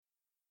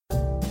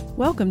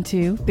Welcome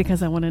to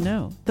Because I Want to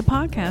Know, the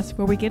podcast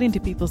where we get into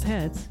people's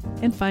heads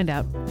and find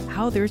out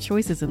how their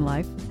choices in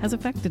life has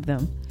affected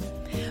them.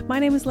 My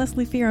name is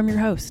Leslie Fear. I'm your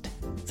host.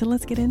 So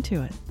let's get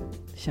into it,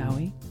 shall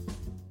we?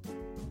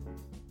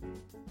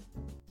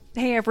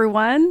 Hey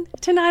everyone.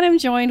 Tonight I'm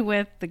joined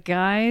with the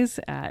guys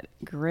at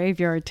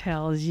Graveyard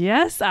Tales.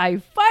 Yes, I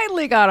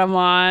finally got them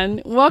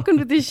on. Welcome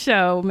to the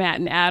show, Matt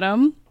and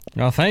Adam.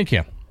 Oh, thank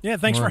you. Yeah,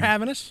 thanks for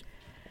having us.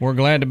 We're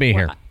glad to be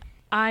here.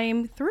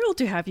 I'm thrilled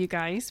to have you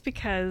guys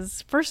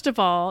because, first of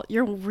all,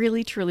 you're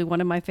really, truly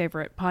one of my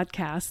favorite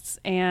podcasts.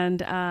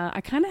 And I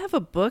kind of have a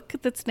book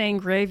that's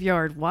named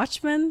Graveyard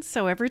Watchman.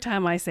 So every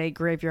time I say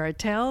Graveyard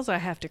Tales, I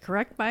have to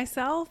correct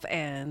myself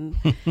and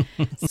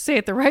say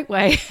it the right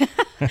way.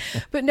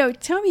 But no,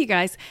 tell me, you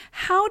guys,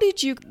 how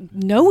did you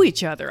know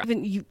each other? I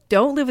mean, you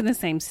don't live in the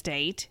same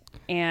state.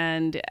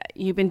 And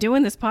you've been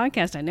doing this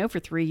podcast, I know, for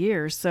 3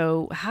 years.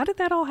 So how did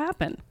that all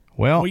happen?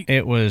 Well,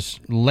 it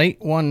was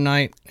late one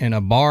night in a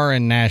bar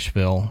in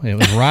Nashville. It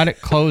was right at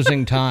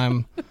closing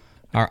time.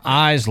 Our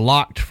eyes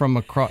locked from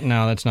across.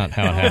 No, that's not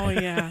how it happened.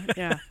 Oh,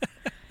 yeah.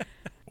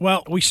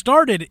 Well, we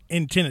started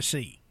in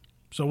Tennessee.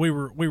 So we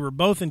were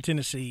both in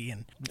Tennessee,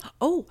 and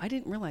I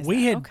didn't realize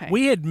that.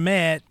 We had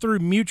met through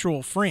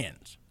mutual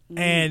friends.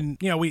 And,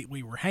 you know,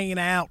 we were hanging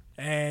out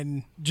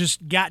and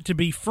just got to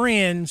be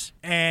friends.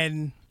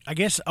 And I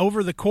guess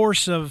over the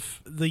course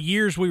of the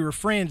years we were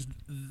friends,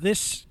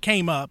 this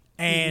came up,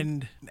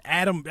 and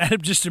Adam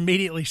just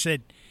immediately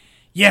said,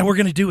 yeah, we're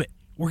going to do it.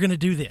 We're going to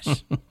do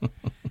this.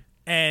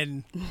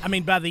 And, I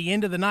mean, by the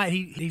end of the night,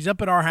 he's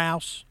up at our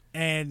house.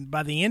 And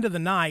by the end of the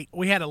night,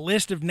 we had a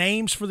list of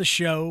names for the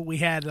show. We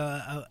had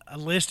a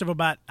list of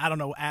about, I don't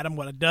know, Adam,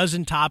 a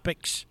dozen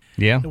topics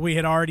that we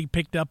had already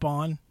picked up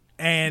on.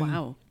 And,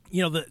 wow.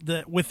 You know,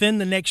 the within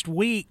the next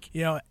week,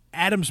 you know,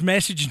 Adam's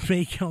messaging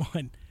me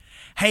going,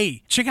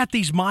 hey, check out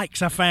these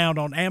mics I found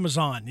on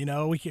Amazon. You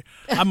know,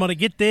 I'm going to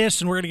get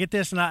this and we're going to get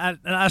this. And I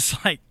was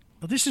like,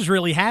 well, this is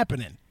really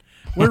happening.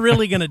 We're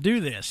really going to do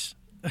this.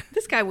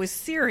 This guy was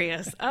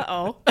serious.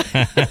 Uh-oh.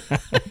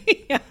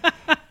 Yeah.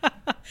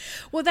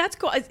 Well, that's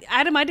cool.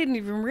 Adam, I didn't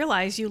even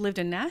realize you lived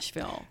in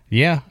Nashville.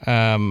 Yeah.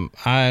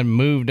 I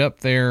moved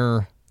up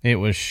there. It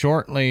was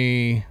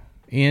shortly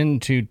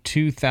into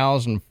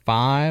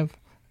 2005,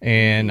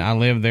 and I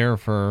lived there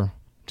for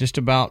just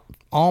about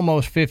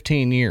almost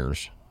 15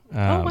 years.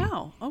 Oh,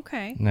 wow.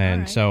 Okay.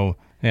 And so,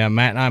 yeah,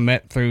 Matt and I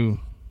met through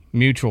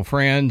mutual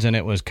friends, and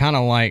it was kind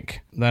of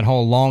like that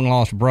whole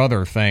long-lost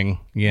brother thing,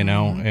 you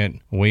know.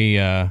 We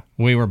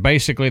were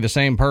basically the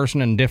same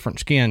person in different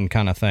skin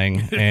kind of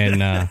thing,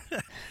 and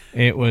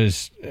it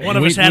was... One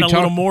of us had a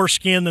little more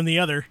skin than the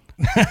other.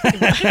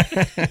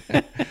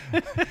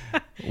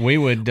 We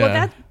would...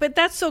 but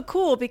that's so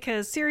cool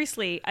because,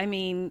 seriously, I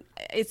mean,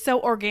 it's so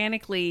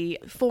organically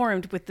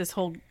formed with this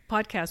whole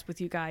podcast with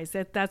you guys.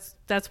 That's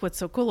what's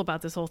so cool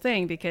about this whole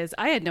thing, because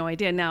I had no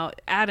idea. Now,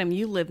 Adam,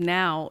 you live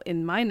now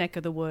in my neck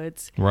of the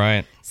woods.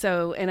 Right.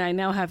 So, and I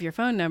now have your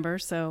phone number,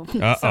 so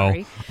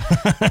sorry.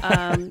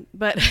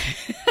 But...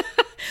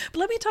 But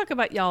let me talk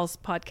about y'all's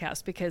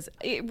podcast, because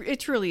it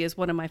truly is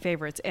one of my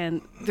favorites.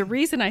 And the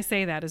reason I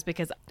say that is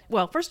because,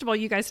 well, first of all,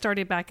 you guys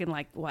started back in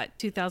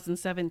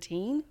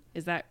 2017?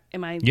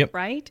 Am I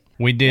right?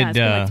 We did. Yeah, it's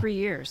been 3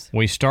 years.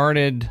 We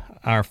started,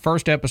 our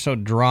first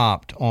episode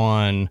dropped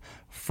on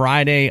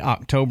Friday,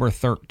 October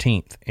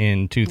 13th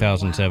in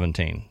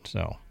 2017. Wow.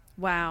 So.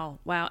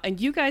 Wow. And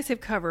you guys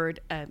have covered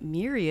a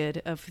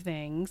myriad of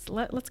things.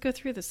 Let's go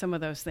through some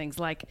of those things.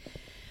 Like,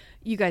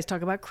 you guys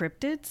talk about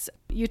cryptids,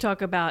 you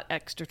talk about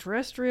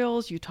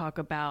extraterrestrials, you talk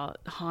about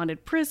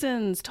haunted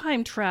prisons,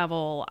 time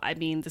travel, I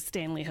mean, the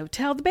Stanley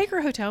Hotel, the Baker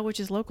Hotel, which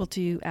is local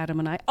to Adam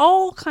and I,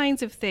 all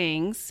kinds of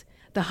things,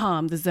 the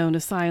hum, the zone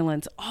of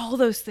silence, all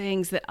those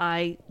things that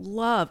I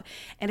love.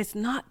 And it's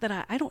not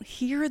that I don't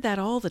hear that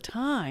all the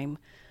time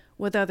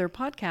with other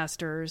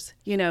podcasters,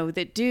 you know,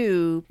 that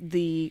do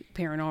the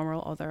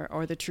paranormal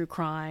or the true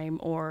crime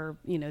or,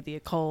 you know, the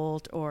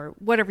occult or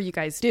whatever you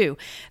guys do.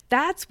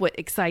 That's what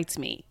excites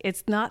me.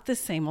 It's not the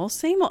same old.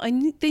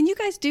 And then you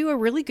guys do a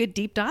really good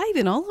deep dive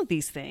in all of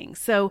these things.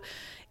 So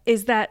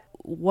is that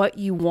what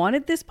you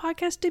wanted this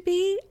podcast to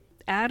be,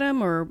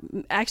 Adam? Or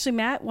actually,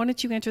 Matt, why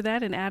don't you answer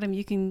that? And Adam,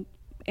 you can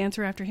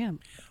answer after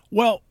him.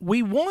 Well,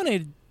 we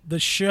wanted the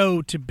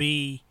show to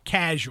be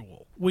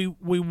casual. We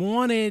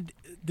wanted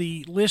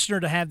the listener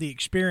to have the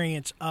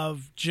experience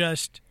of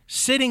just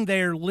sitting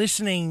there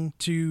listening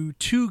to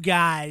two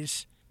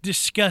guys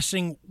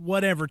discussing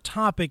whatever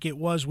topic it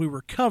was we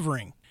were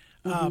covering.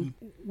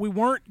 We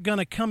weren't going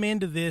to come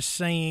into this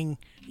saying,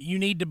 you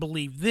need to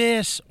believe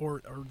this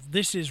or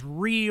this is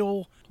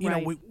real. You know,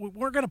 we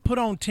weren't going to put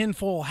on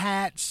tinfoil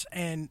hats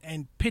and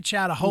pitch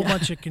out a whole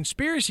bunch of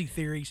conspiracy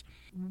theories.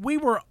 We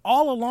were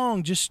all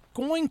along just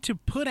going to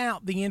put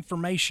out the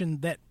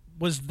information that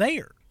was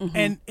there.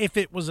 And if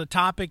it was a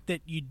topic that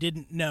you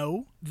didn't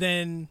know,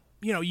 then,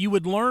 you know, you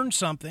would learn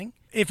something.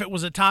 If it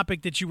was a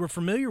topic that you were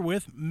familiar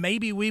with,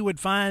 maybe we would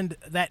find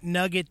that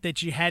nugget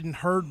that you hadn't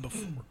heard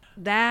before.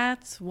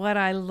 That's what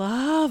I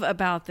love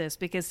about this,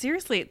 because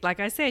seriously, like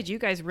I said, you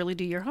guys really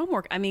do your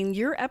homework. I mean,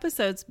 your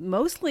episodes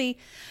mostly,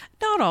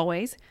 not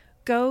always,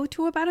 go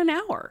to about an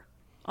hour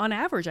on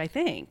average, I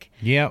think.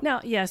 Yeah. Now,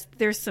 yes,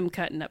 there's some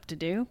cutting up to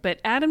do, but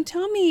Adam,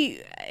 tell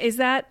me, is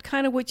that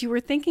kind of what you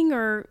were thinking,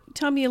 or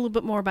tell me a little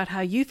bit more about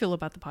how you feel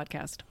about the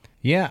podcast?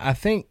 Yeah, I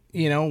think,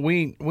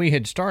 we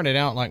had started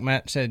out, like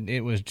Matt said,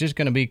 it was just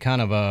going to be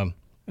kind of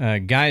a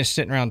guys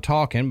sitting around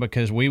talking,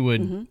 because we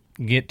would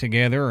get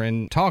together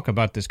and talk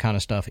about this kind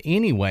of stuff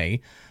anyway.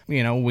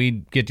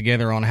 We'd get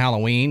together on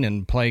Halloween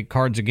and play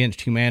Cards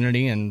Against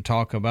Humanity and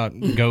talk about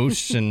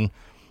ghosts and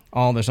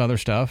all this other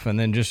stuff. And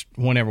then just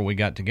whenever we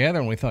got together,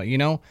 and we thought,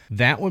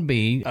 that would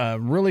be a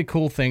really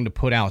cool thing to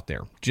put out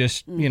there.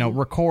 Just,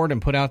 record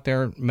and put out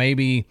there.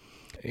 Maybe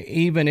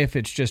even if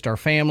it's just our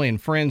family and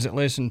friends that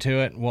listen to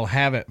it, we'll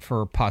have it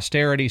for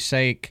posterity's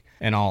sake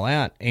and all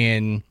that.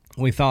 And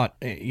we thought,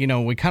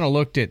 we kind of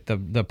looked at the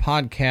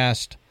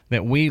podcast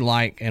that we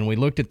like, and we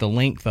looked at the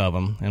length of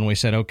them, and we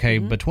said, okay,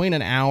 between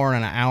an hour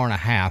and a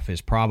half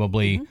is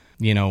probably,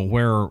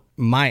 where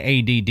my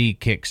ADD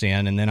kicks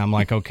in, and then I'm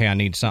like, okay, I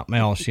need something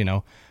else,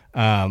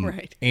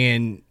 Right.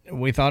 And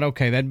we thought,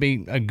 okay, that'd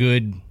be a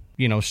good,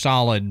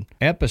 solid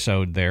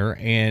episode there.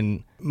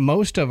 And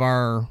most of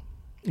our,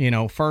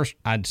 first,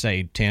 I'd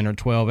say 10 or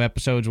 12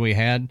 episodes we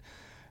had,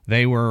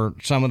 they were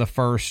some of the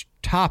first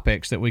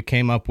topics that we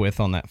came up with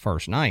on that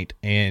first night.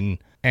 And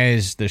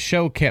as the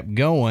show kept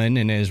going,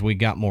 and as we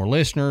got more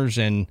listeners,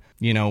 and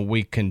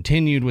we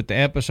continued with the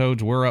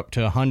episodes, we're up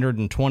to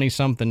 120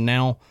 something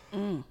now.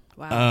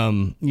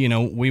 Wow.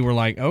 We were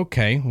like,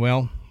 okay,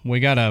 well, we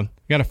gotta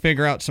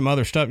figure out some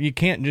other stuff. You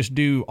can't just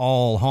do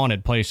all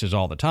haunted places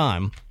all the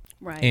time.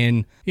 Right.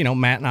 And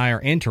Matt and I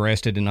are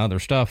interested in other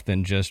stuff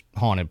than just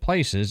haunted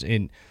places,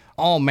 in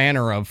all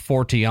manner of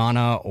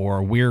Forteana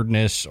or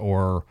weirdness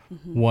or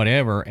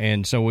whatever.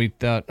 And so we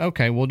thought,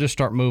 okay, we'll just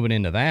start moving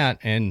into that.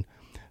 And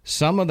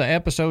some of the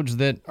episodes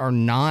that are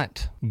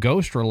not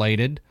ghost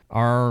related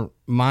are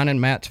mine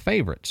and Matt's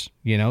favorites,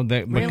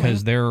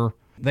 because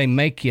they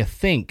make you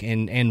think,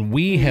 and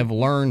we have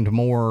learned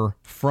more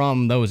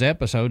from those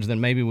episodes than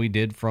maybe we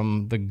did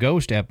from the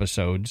ghost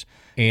episodes,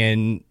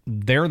 and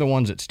they're the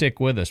ones that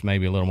stick with us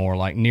maybe a little more,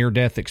 like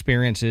near-death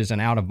experiences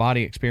and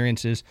out-of-body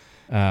experiences.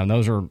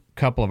 Those are a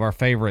couple of our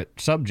favorite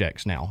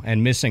subjects now,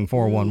 and Missing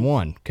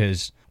 411,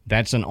 because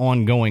that's an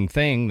ongoing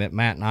thing that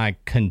Matt and I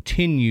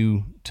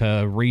continue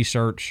to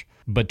research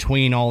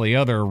between all the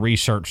other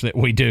research that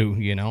we do,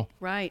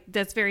 Right.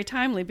 That's very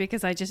timely,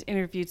 because I just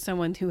interviewed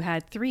someone who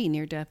had 3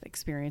 near-death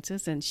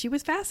experiences, and she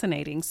was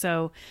fascinating.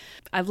 So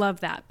I love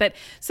that. But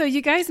so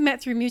you guys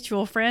met through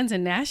mutual friends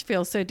in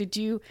Nashville. So did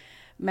you,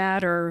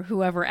 Matt, or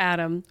whoever,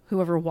 Adam,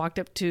 whoever walked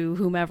up to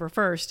whomever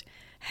first,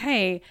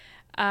 hey,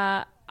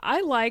 I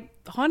like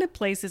haunted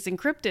places and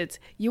cryptids.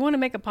 You want to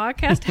make a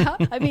podcast? How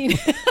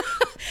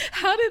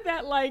did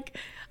that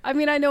I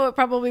know it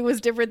probably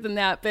was different than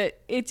that, but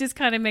it just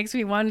kind of makes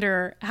me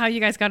wonder how you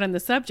guys got on the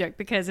subject,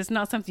 because it's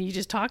not something you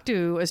just talk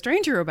to a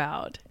stranger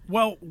about.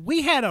 Well,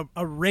 we had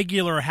a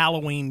regular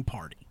Halloween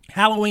party.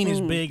 Halloween is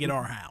big at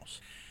our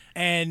house.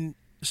 And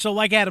so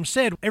like Adam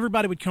said,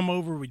 everybody would come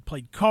over, we'd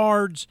play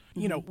cards,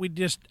 we'd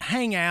just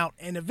hang out.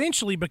 And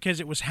eventually, because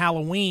it was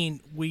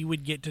Halloween, we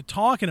would get to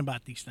talking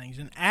about these things.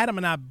 And Adam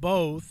and I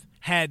both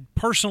had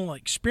personal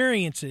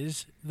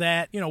experiences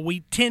that,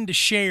 we tend to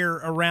share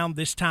around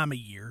this time of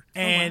year.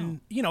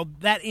 And,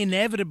 that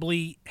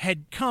inevitably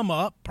had come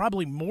up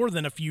probably more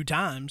than a few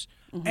times.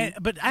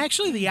 But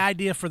actually the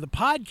idea for the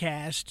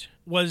podcast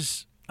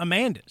was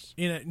Amanda's,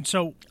 and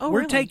so we're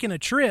really? taking a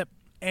trip,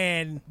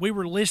 and we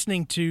were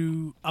listening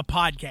to a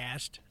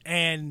podcast,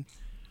 and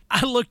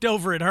I looked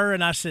over at her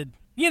and I said,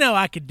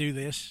 I could do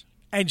this.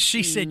 And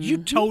she said, you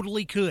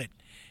totally could.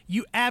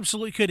 You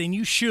absolutely could, and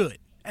you should.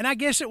 And I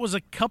guess it was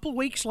a couple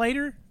weeks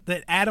later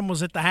that Adam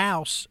was at the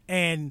house,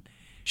 and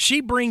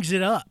she brings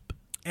it up.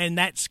 And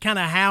that's kind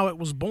of how it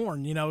was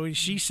born.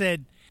 She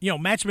said,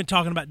 Matt's been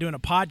talking about doing a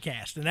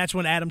podcast. And that's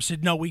when Adam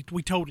said, no, we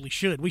totally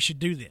should. We should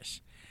do this.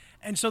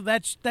 And so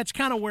that's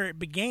kind of where it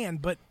began.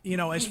 But,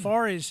 as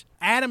far as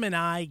Adam and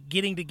I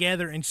getting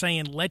together and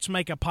saying, let's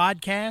make a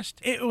podcast,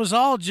 it was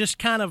all just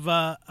kind of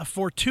a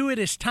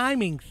fortuitous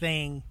timing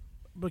thing.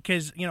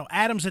 Because,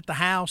 Adam's at the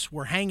house,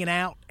 we're hanging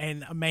out,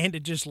 and Amanda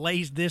just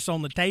lays this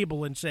on the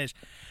table and says,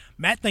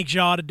 Matt thinks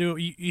you ought to do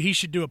it. He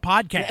should do a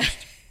podcast.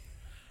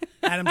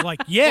 Adam's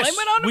like, yes, Blame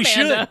it on we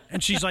Amanda. should.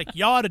 And she's like,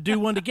 you ought to do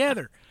one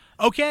together.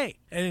 Okay.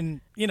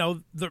 And,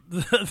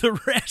 the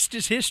rest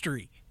is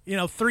history.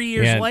 3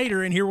 years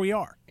later, and here we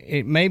are.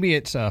 Maybe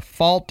it's a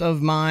fault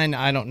of mine,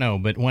 I don't know.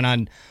 But when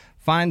I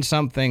find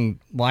something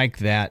like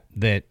that,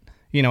 at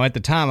the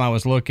time I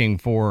was looking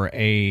for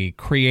a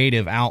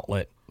creative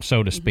outlet,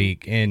 so to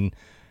speak. And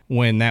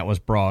when that was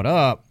brought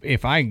up,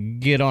 if I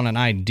get on an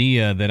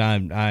idea that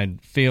I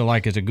feel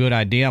like is a good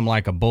idea, I'm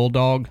like a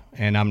bulldog,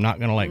 and I'm not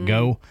going to let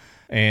go.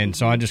 And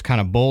so I just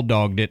kind of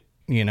bulldogged it,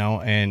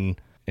 and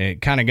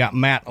it kind of got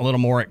Matt a little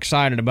more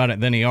excited about it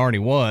than he already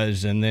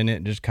was. And then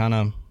it just kind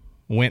of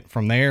went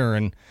from there.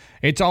 And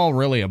it's all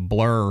really a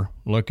blur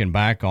looking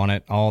back on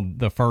it, all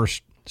the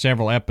first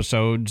several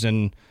episodes.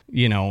 And,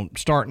 you know,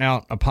 starting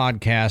out a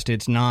podcast,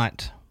 it's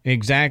not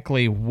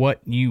exactly what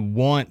you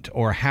want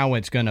or how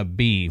it's going to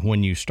be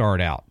when you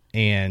start out.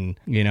 And,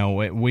 you know,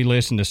 we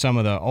listened to some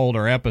of the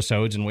older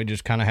episodes and we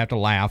just kind of have to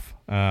laugh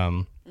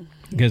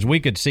because we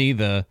could see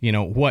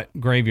what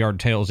Graveyard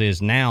Tales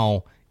is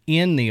now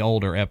in the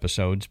older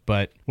episodes,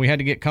 but we had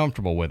to get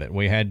comfortable with it.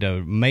 We had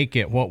to make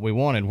it what we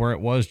wanted, where it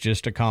was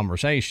just a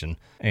conversation,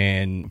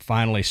 and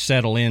finally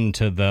settle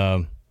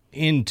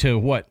into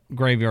what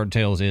Graveyard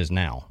Tales is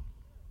now.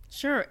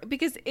 Sure,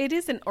 because it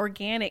is an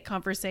organic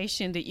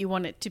conversation that you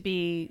want it to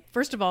be,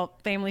 first of all,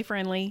 family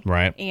friendly,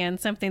 right? And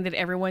something that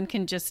everyone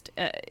can just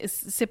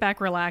sit back,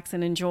 relax,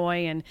 and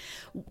enjoy, and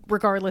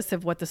regardless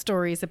of what the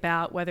story is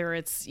about, whether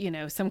it's, you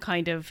know, some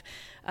kind of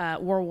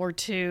World War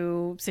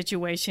II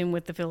situation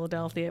with the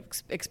Philadelphia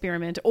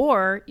experiment,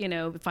 or, you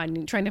know,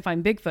 trying to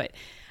find Bigfoot.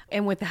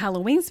 And with the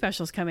Halloween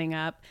specials coming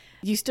up,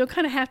 you still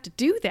kind of have to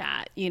do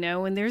that, you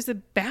know, and there's a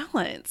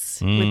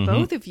balance with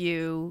both of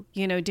you,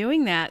 you know,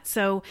 doing that.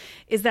 So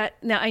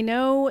now I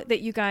know that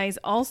you guys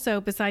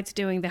also, besides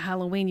doing the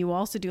Halloween, you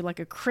also do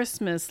like a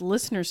Christmas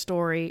listener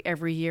story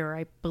every year,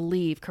 I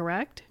believe,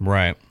 correct?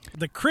 Right.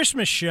 The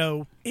Christmas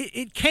show,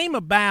 it came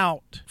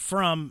about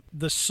from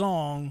the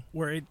song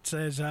where it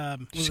says,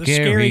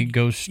 scary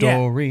ghost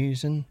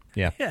stories.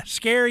 Yeah,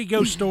 scary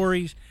ghost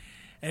stories.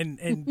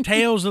 And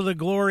tales of the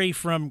glory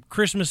from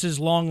Christmases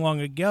long, long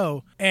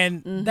ago.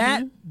 And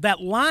that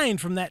line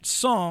from that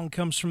song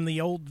comes from the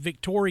old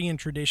Victorian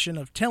tradition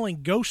of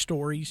telling ghost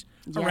stories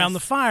around the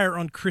fire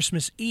on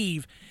Christmas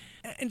Eve.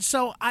 And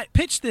so I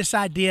pitched this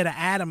idea to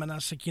Adam, and I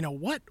was like, you know,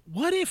 what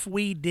if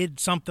we did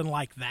something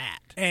like that?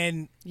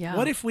 And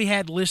what if we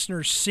had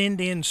listeners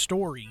send in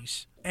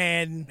stories?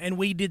 And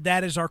we did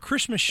that as our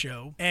Christmas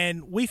show.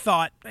 And we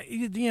thought,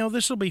 you know,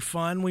 this will be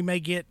fun. We may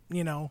get,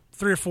 you know,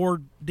 3 or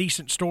 4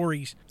 decent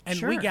stories.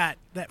 And we got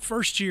that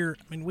first year,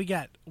 I mean, we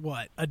got,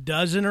 a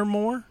dozen or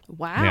more?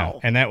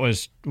 Wow. Yeah,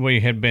 and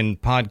we had been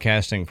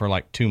podcasting for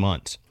like 2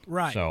 months.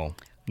 Right. So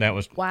that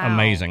was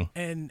amazing.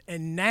 And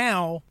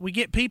now we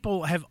get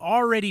people have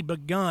already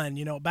begun,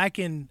 you know, back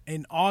in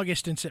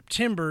August and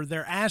September,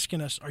 they're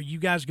asking us, are you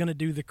guys going to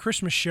do the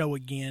Christmas show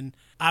again?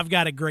 I've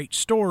got a great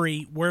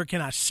story. Where can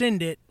I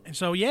send it? And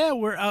so,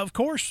 we're, of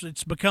course,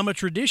 it's become a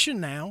tradition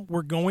now.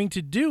 We're going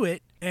to do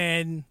it.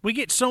 And we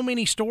get so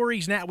many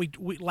stories now. We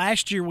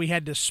last year we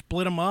had to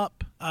split them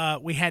up.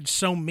 We had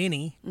so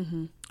many.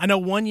 Mm-hmm. I know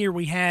one year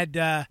we had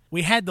the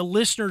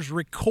listeners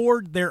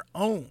record their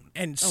own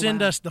and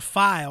send us the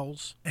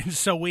files. And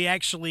so we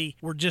actually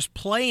were just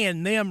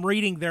playing them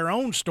reading their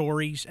own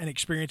stories and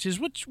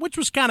experiences, which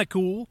was kind of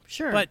cool.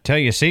 Sure. But tell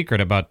you a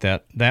secret about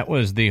that. That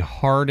was the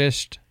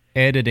hardest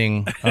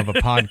editing of a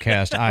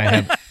podcast I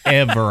have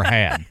ever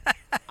had.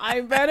 I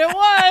bet it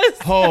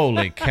was.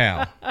 Holy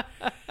cow.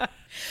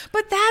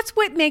 But that's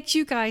what makes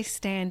you guys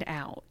stand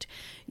out.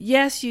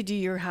 Yes, you do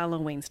your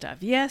Halloween stuff.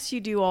 Yes, you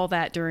do all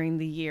that during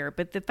the year.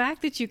 But the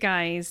fact that you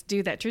guys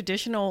do that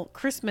traditional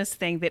Christmas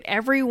thing that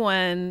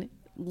everyone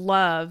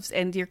loves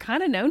and you're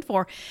kind of known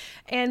for.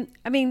 And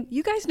I mean,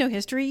 you guys know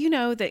history. You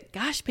know that,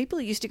 gosh, people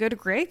used to go to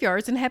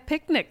graveyards and have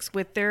picnics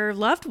with their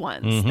loved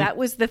ones. Mm-hmm. That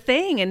was the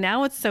thing. And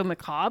now it's so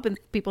macabre and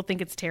people think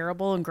it's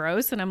terrible and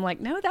gross. And I'm like,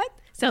 no, that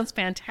sounds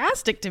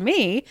fantastic to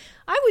me.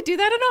 I would do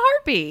that in a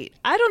heartbeat.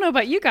 I don't know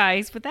about you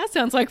guys, but that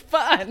sounds like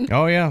fun.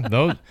 Oh,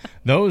 yeah.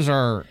 Those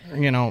are,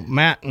 you know,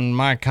 Matt and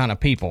my kind of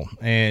people.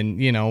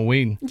 And, you know,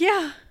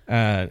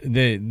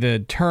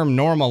 the term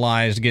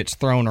normalized gets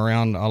thrown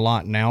around a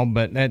lot now,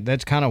 but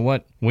that's kind of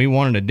what we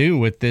wanted to do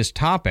with this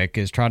topic,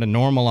 is try to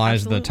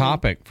normalize the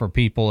topic for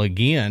people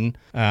again.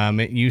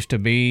 It used to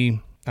be,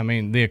 I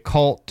mean, the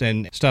occult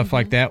and stuff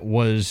like that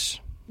was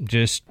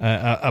just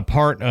a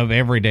part of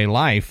everyday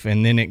life,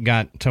 and then it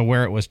got to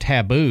where it was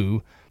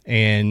taboo,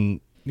 and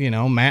you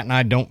know, Matt and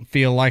I don't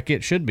feel like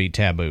it should be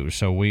taboo,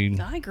 so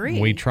I agree.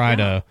 We try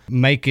to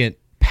make it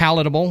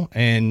palatable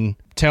and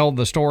tell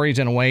the stories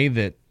in a way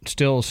that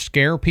still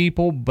scare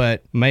people,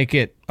 but make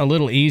it a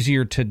little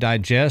easier to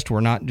digest.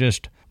 We're not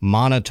just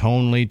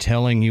monotonely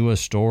telling you a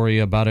story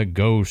about a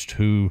ghost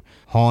who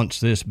haunts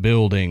this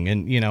building.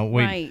 And, you know,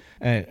 Matt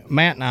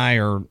and I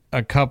are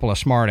a couple of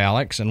smart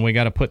Alecks, and we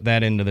got to put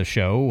that into the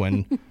show.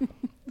 And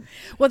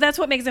well, that's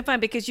what makes it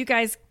fun, because you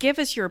guys give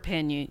us your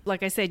opinion.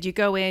 Like I said, you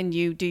go in,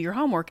 you do your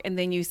homework, and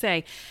then you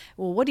say,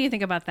 well, what do you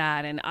think about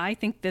that? And I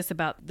think this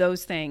about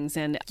those things.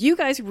 And you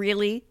guys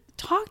really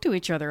talk to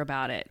each other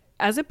about it,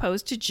 as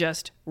opposed to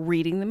just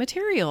reading the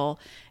material.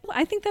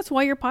 I think that's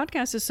why your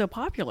podcast is so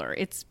popular.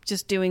 It's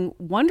just doing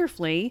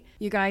wonderfully.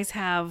 You guys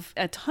have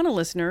a ton of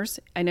listeners.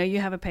 I know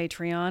you have a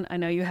Patreon. I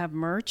know you have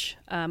merch,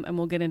 and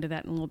we'll get into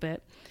that in a little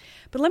bit.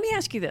 But let me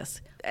ask you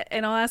this,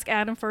 and I'll ask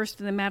Adam first,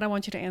 and then Matt, I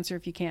want you to answer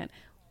if you can.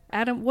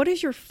 Adam, what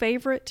is your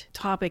favorite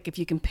topic? If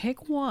you can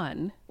pick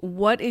one,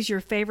 what is your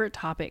favorite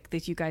topic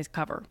that you guys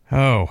cover?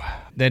 Oh,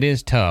 that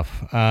is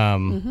tough. I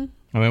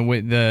mean,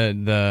 with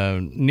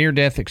the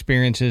near-death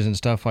experiences and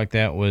stuff like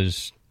that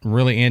was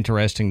really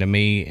interesting to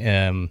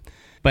me.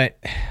 But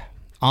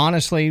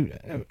honestly,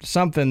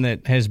 something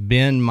that has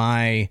been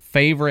my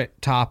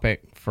favorite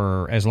topic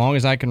for as long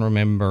as I can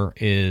remember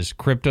is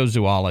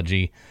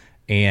cryptozoology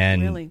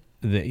and Really?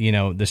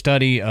 the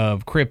study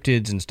of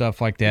cryptids and stuff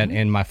like that.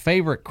 And my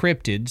favorite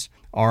cryptids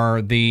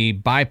are the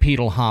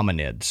bipedal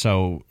hominids.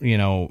 So,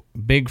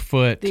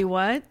 Bigfoot. The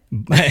what?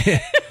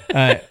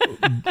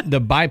 The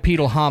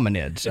bipedal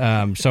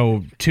hominids.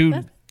 So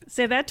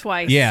Say that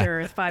twice Yeah.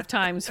 or 5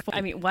 times. I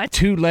mean, what?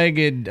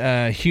 two-legged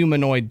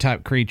humanoid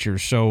type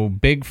creatures. So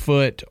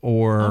Bigfoot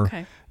or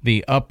Okay.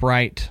 the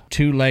upright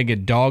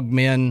two-legged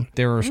dogmen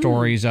there are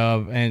stories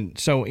of. And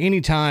so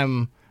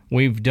anytime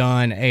we've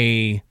done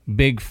a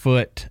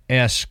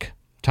Bigfoot-esque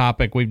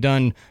topic, we've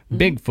done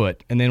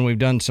Bigfoot, and then we've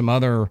done some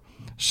other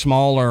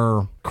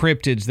smaller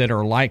cryptids that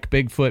are like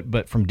Bigfoot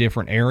but from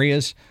different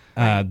areas.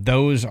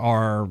 Those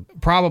are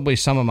probably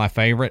some of my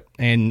favorite,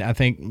 and I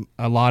think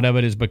a lot of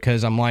it is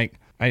because I'm like,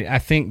 I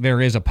think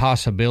there is a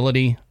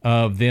possibility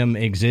of them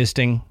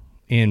existing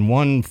in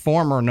one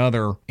form or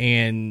another,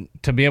 and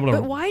to be able to...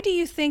 But why do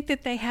you think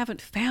that they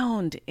haven't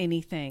found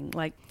anything,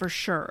 like, for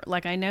sure?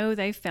 Like, I know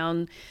they've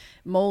found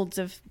molds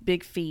of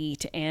big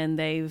feet, and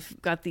they've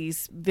got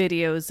these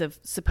videos of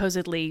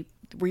supposedly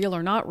real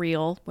or not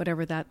real,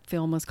 whatever that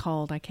film was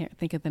called. I can't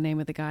think of the name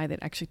of the guy that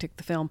actually took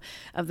the film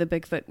of the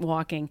Bigfoot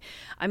walking.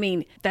 I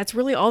mean, that's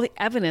really all the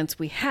evidence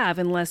we have,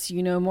 unless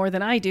you know more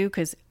than I do,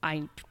 because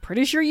I'm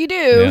pretty sure you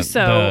do. Yeah,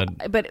 so,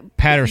 the but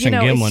Patterson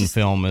it's Gimlin just-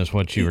 film is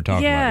what you were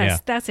talking about. Yes, Yeah.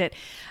 that's it.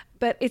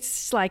 But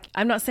it's like,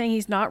 I'm not saying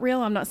he's not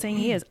real. I'm not saying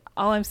he is.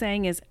 All I'm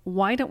saying is,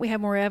 why don't we have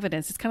more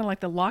evidence? It's kind of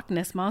like the Loch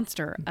Ness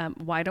Monster.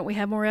 Why don't we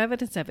have more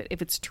evidence of it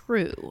if it's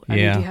true? I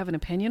mean, Yeah. do you have an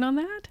opinion on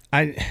that?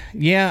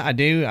 I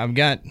do. I've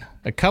got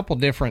a couple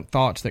different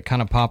thoughts that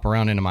kind of pop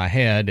around into my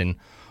head, and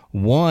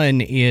one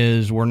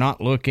is we're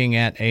not looking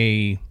at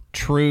a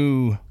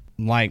true,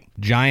 like,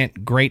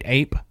 giant great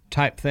ape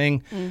type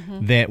thing,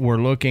 that we're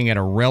looking at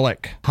a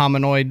relic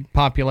hominoid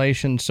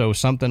population, so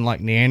something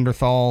like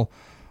Neanderthal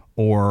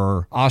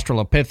or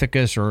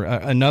Australopithecus or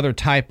another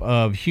type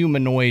of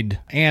humanoid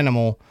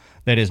animal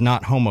that is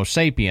not Homo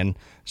sapien.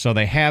 So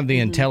they have the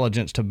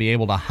intelligence to be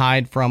able to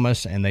hide from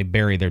us, and they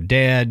bury their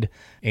dead,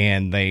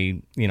 and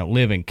they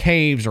live in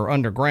caves or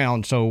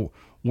underground. So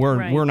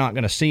we're not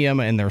going to see them,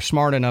 and they're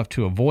smart enough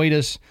to avoid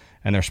us,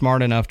 and they're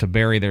smart enough to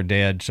bury their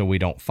dead so we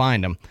don't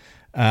find them.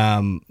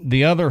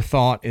 The other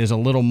thought is a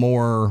little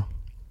more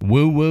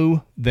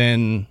woo-woo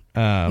than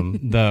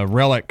the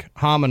relic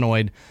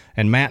hominoid,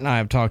 and Matt and I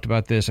have talked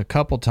about this a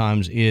couple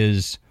times,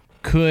 is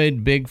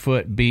could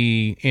Bigfoot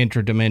be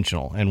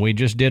interdimensional? And we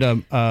just did a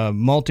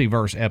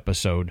multiverse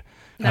episode.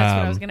 That's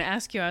what I was going to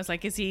ask you. I was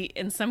like, is he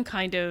in some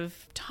kind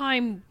of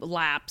time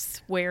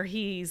lapse where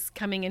he's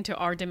coming into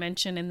our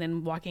dimension and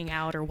then walking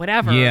out or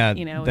whatever? Yeah,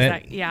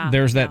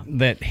 There's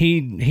that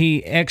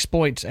he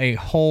exploits a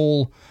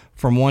hole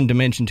from one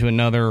dimension to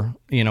another,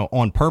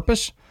 on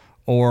purpose,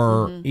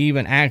 or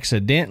even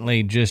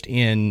accidentally, just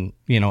in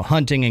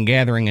hunting and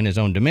gathering in his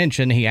own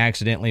dimension, he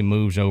accidentally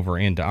moves over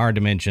into our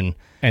dimension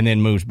and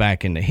then moves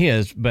back into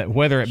his. But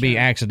whether it be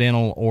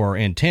accidental or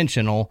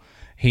intentional,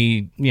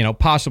 he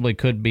possibly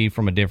could be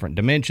from a different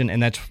dimension,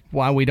 and that's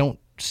why we don't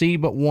see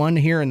but one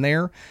here and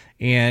there.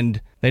 And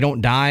they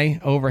don't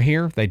die over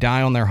here. They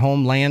die on their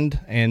homeland,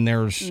 and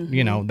there's,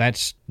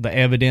 that's the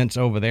evidence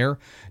over there.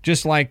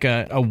 Just like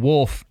a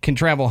wolf can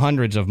travel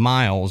hundreds of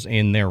miles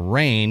in their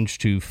range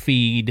to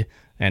feed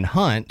and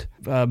hunt,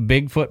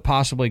 Bigfoot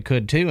possibly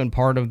could too, and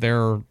part of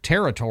their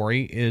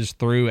territory is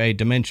through a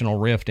dimensional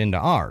rift into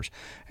ours.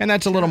 And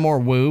that's a little more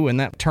woo, and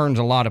that turns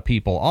a lot of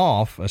people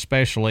off,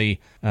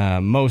 especially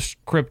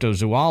most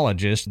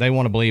cryptozoologists. They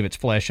want to believe it's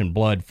flesh and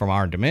blood from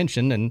our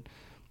dimension, and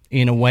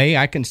in a way,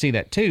 I can see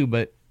that too,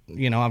 but,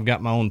 I've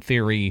got my own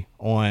theory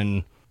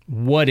on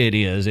what it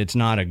is. It's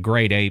not a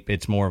great ape.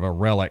 It's more of a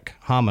relic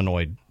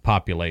hominoid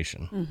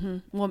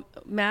population. Well,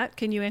 Matt,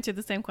 can you answer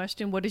the same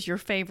question? What is your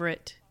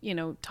favorite,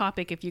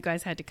 topic if you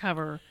guys had to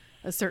cover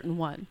a certain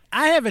one?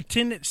 I have a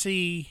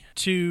tendency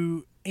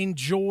to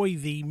enjoy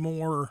the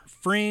more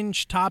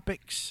fringe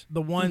topics,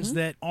 the ones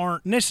that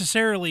aren't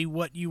necessarily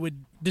what you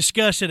would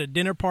discuss at a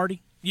dinner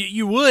party.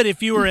 You would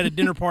if you were at a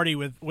dinner party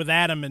with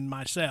Adam and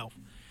myself.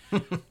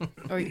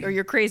 Or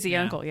your crazy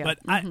uncle, yeah. But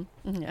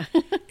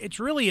it's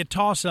really a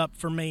toss-up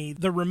for me.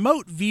 The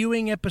remote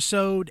viewing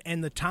episode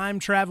and the time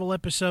travel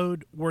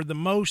episode were the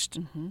most,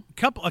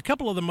 a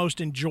couple of the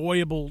most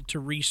enjoyable to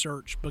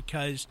research,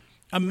 because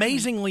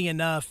amazingly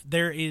enough,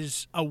 there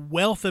is a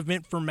wealth of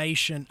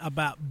information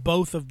about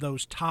both of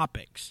those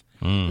topics.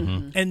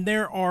 And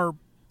there are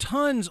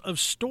tons of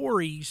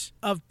stories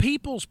of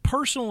people's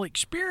personal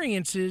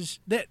experiences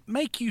that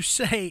make you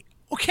say,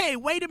 okay,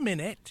 wait a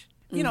minute.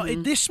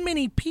 This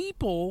many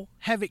people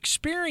have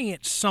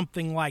experienced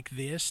something like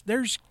this.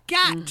 There's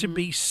got to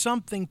be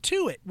something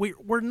to it.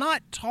 We're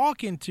not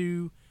talking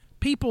to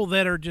people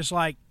that are just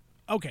like,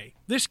 okay,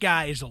 this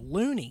guy is a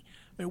loony.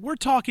 I mean, we're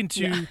talking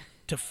to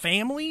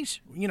families.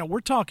 We're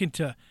talking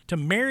to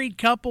married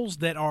couples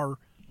that are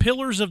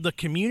pillars of the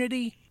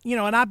community.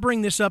 And I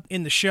bring this up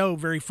in the show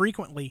very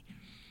frequently.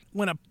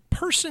 When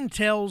person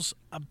tells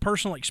a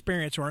personal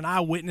experience or an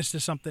eyewitness to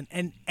something,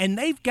 and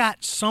they've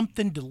got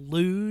something to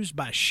lose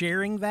by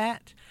sharing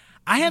that,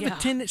 I have a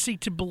tendency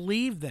to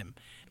believe them.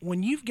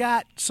 When you've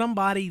got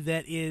somebody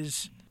that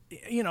is,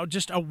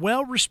 just a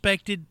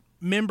well-respected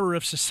member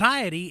of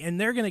society, and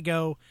they're going to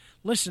go,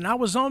 listen, I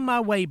was on my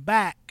way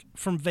back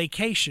from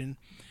vacation,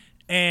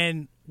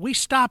 and we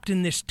stopped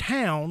in this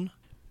town,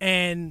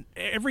 and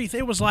everything,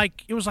 it was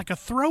like a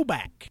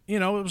throwback. It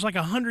was like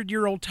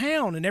 100-year-old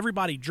town, and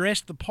everybody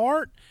dressed the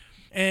part,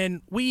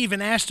 and we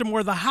even asked them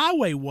where the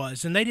highway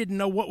was, and they didn't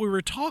know what we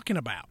were talking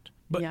about.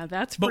 But, yeah,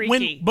 that's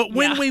freaky.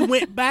 When we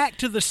went back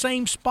to the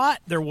same spot,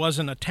 there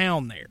wasn't a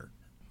town there.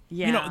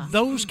 Yeah.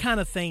 Those kind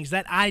of things,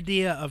 that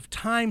idea of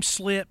time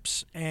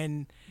slips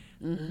and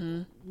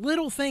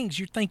little things,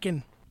 you're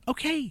thinking,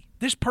 okay,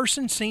 this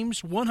person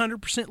seems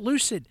 100%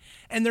 lucid,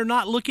 and they're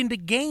not looking to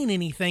gain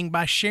anything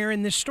by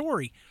sharing this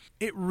story.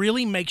 It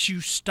really makes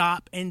you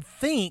stop and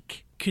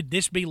think, could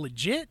this be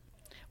legit?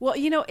 Well,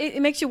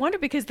 it makes you wonder,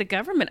 because the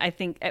government, I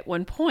think, at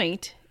one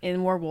point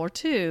in World War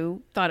II,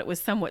 thought it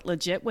was somewhat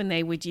legit when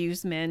they would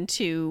use men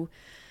to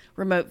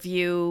remote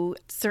view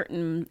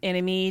certain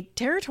enemy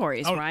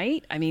territories,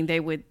 right? I mean, they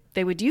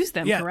would use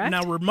them, correct?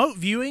 Now, remote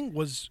viewing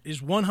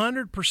is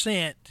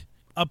 100%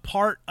 a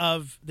part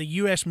of the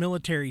U.S.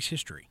 military's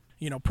history.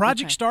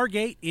 Project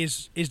Stargate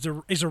is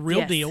a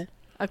real deal.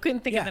 I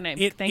couldn't think of the name.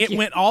 It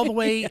went all the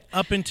way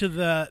up into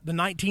the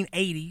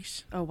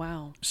 1980s. Oh,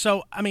 wow.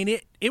 So, I mean,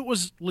 it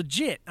was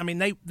legit. I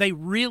mean, they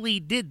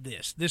really did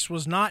this. This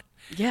was not.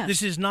 Yes.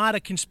 This is not a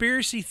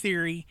conspiracy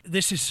theory.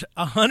 This is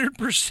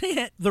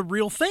 100% the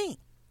real thing.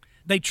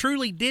 They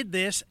truly did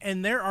this,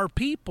 and there are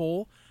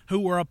people who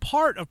were a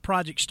part of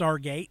Project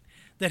Stargate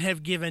that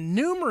have given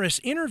numerous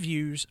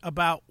interviews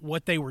about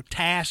what they were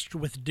tasked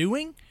with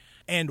doing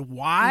and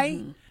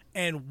why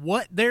and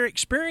what their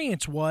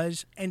experience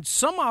was. And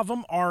some of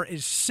them are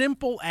as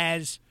simple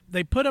as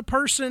they put a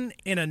person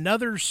in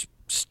another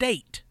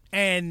state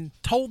and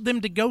told them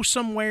to go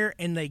somewhere,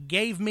 and they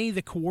gave me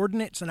the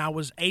coordinates, and I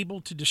was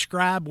able to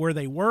describe where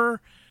they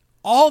were,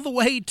 all the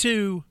way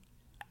to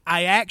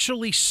I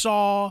actually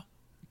saw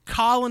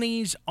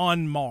colonies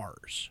on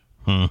Mars.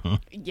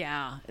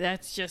 Yeah,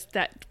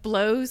 that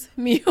blows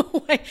me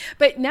away.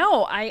 But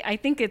no, I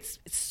think it's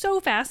so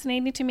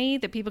fascinating to me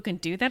that people can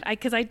do that,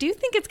 because I do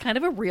think it's kind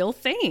of a real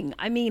thing.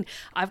 I mean,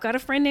 I've got a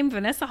friend named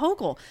Vanessa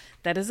Hogel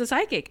that is a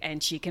psychic,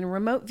 and she can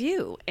remote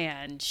view,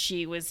 and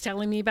she was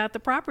telling me about the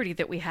property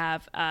that we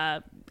have.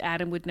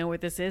 Adam would know where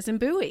this is, in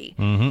Bowie.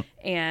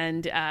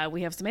 And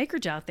we have some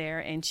acreage out there,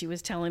 and she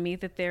was telling me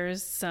that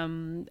there's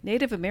some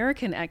Native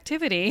American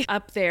activity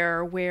up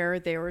there where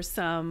there were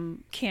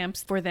some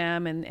camps for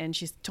them, and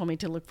she told me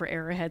to look for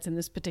arrowheads in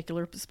this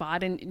particular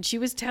spot, and she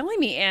was telling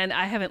me, and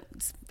I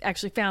haven't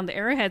actually found the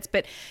arrowheads,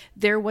 but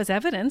there was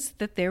evidence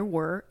that there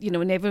were,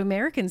 Native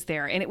Americans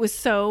there, and it was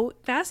so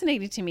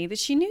fascinating to me that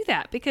she knew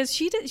that, because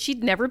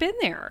she'd never been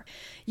there.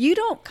 You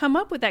don't come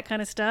up with that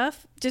kind of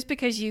stuff just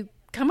because you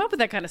come up with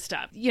that kind of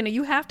stuff.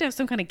 You have to have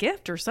some kind of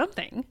gift or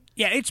something.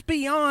 Yeah, it's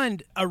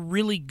beyond a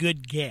really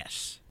good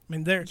guess. I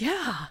mean,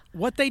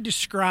 what they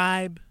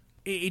describe,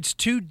 it's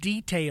too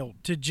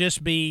detailed to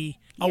just be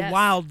a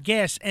wild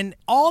guess, and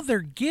all they're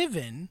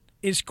given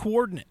is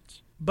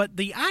coordinates. But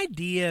the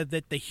idea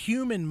that the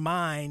human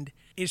mind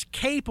is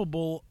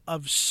capable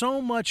of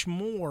so much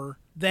more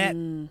that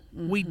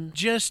we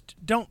just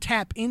don't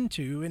tap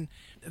into. And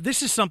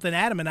this is something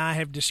Adam and I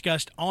have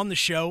discussed on the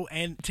show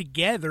and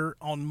together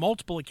on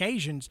multiple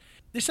occasions.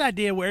 This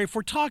idea where if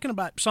we're talking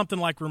about something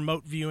like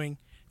remote viewing,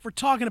 if we're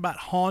talking about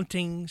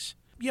hauntings,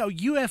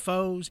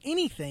 UFOs,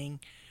 anything,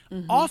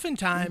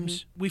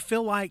 oftentimes we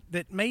feel like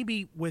that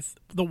maybe with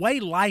the way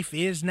life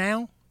is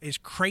now, as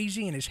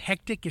crazy and as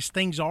hectic as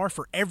things are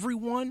for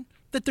everyone,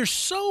 that there's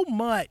so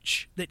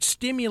much that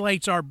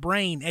stimulates our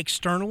brain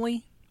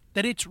externally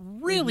that it's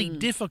really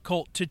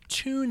difficult to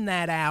tune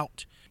that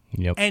out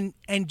and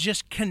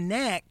just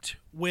connect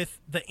with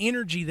the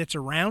energy that's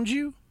around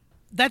you.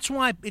 That's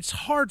why it's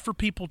hard for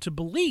people to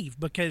believe,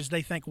 because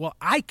they think, well,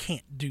 I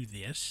can't do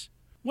this.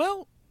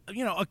 Well,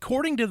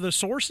 according to the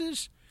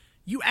sources,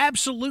 you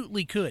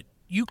absolutely could.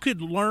 You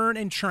could learn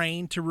and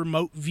train to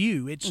remote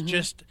view. It's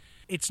just,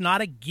 it's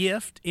not a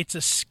gift, it's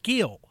a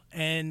skill.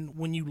 And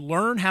when you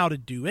learn how to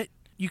do it,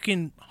 you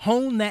can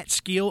hone that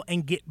skill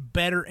and get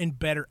better and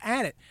better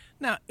at it.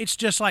 Now, it's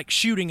just like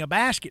shooting a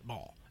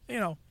basketball.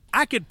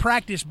 I could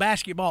practice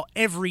basketball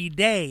every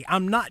day.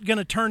 I'm not going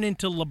to turn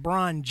into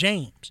LeBron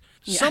James.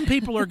 Yeah. Some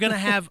people are going to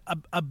have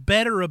a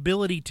better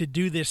ability to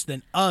do this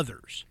than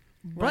others.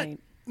 Right.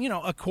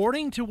 But,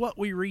 according to what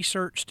we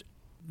researched,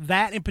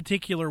 that in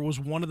particular was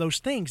one of those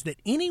things that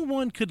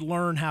anyone could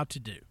learn how to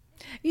do.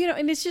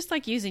 And it's just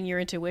like using your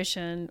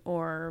intuition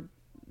or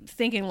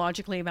thinking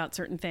logically about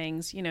certain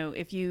things.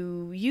 If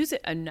you use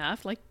it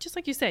enough, just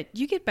like you said,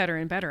 you get better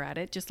and better at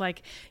it. Just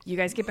like you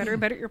guys get better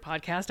and better at your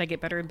podcast, I get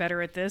better and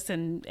better at this,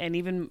 and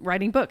even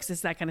writing books.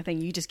 It's that kind of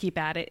thing. You just keep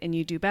at it and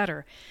you do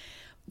better.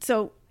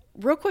 So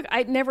real quick,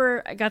 I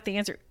never got the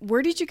answer.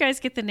 Where did you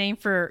guys get the name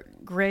for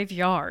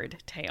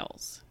Graveyard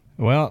Tales?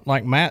 Well,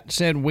 like Matt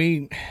said,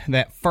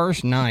 that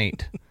first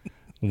night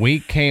we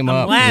came I'm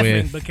up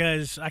laughing with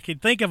because I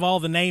could think of all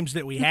the names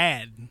that we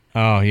had.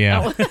 Oh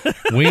yeah.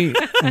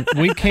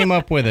 we came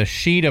up with a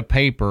sheet of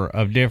paper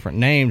of different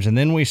names, and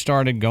then we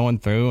started going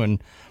through,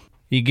 and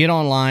you get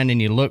online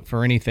and you look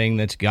for anything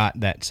that's got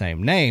that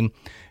same name.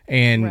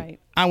 And Right.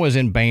 I was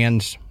in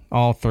bands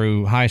all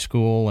through high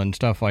school and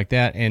stuff like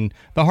that, and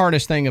the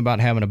hardest thing about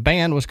having a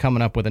band was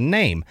coming up with a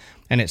name.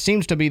 And it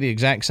seems to be the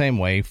exact same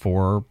way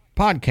for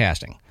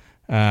podcasting.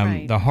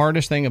 Right. The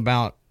hardest thing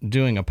about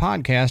doing a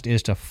podcast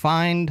is to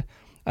find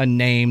a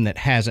name that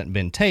hasn't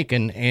been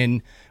taken.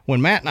 And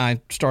when Matt and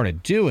I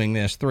started doing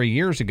this 3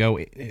 years ago,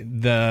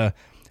 the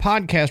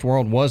podcast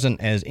world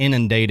wasn't as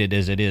inundated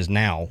as it is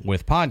now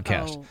with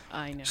podcasts. Oh,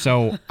 I know.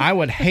 So I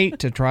would hate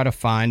to try to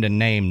find a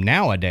name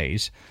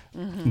nowadays,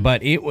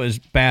 but it was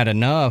bad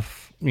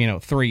enough,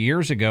 3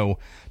 years ago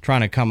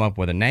trying to come up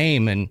with a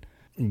name. And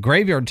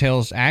Graveyard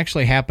Tales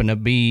actually happened to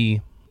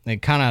be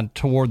kind of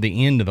toward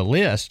the end of the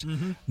list.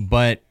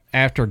 But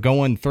after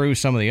going through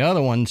some of the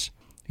other ones,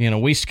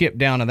 we skipped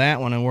down to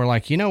that one and we're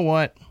like, you know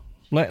what?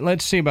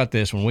 Let's see about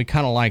this one. We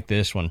kind of like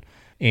this one.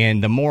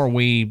 And the more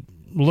we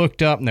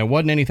looked up and there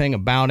wasn't anything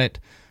about it,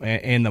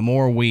 and the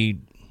more we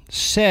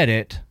said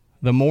it,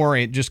 the more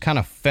it just kind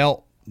of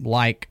felt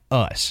like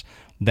us.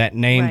 That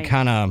name Right.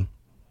 kind of,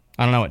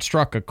 I don't know, it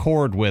struck a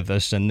chord with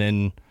us, and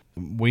then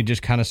we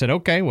just kind of said,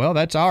 okay, well,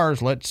 that's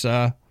ours. Let's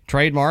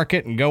trademark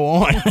it and go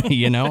on,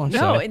 No,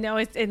 So, no,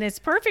 it's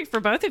perfect for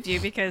both of you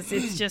because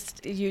it's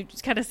just you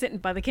just kind of sitting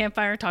by the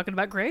campfire talking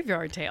about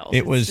Graveyard Tales.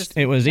 it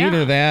was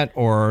either that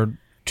or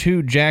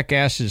two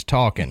jackasses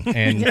talking,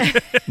 and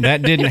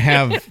that didn't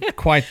have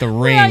quite the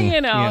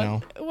ring.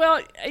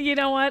 Well, you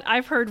know what?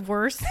 I've heard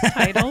worse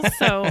titles,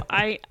 so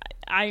I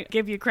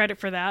give you credit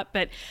for that.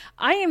 But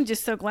I am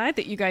just so glad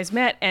that you guys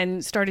met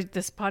and started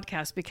this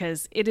podcast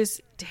because it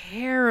is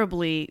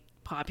terribly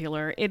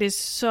popular. It is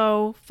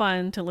so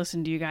fun to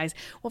listen to you guys.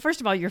 Well, first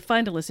of all, you're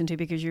fun to listen to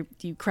because you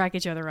crack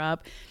each other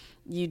up.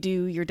 You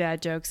do your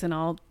dad jokes, and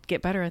I'll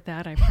get better at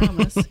that, I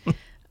promise.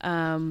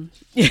 Now,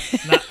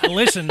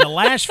 listen, the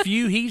last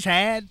few he's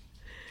had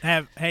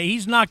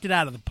he's knocked it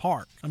out of the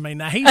park. I mean,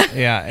 now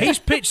he's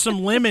pitched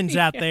some lemons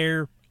out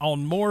there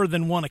on more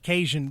than one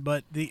occasion,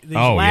 but these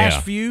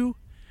last few,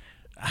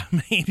 I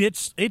mean,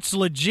 it's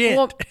legit.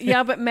 Well,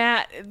 yeah, but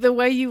Matt, the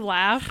way you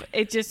laugh,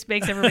 it just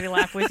makes everybody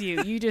laugh with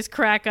you. You just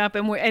crack up,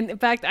 and in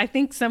fact, I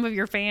think some of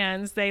your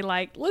fans, they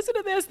listen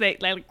to this. They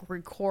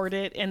record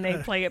it and they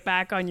play it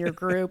back on your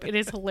group. It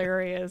is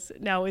hilarious.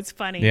 No, it's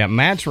funny. Yeah,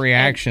 Matt's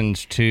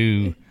reactions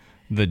to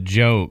the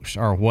jokes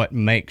are what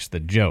makes the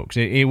jokes.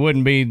 It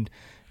wouldn't be,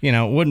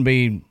 it wouldn't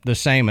be the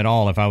same at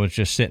all if I was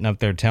just sitting up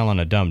there telling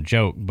a dumb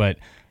joke. But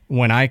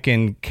when I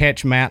can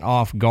catch Matt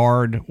off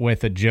guard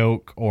with a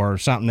joke or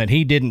something that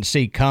he didn't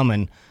see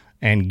coming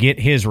and get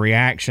his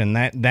reaction,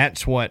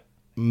 that's what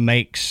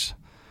makes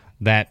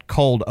that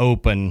cold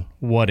open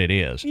what it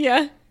is.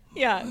 Yeah.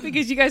 Yeah,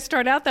 because you guys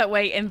start out that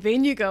way and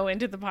then you go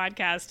into the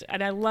podcast.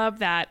 And I love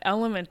that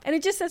element. And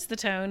it just sets the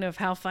tone of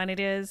how fun it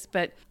is.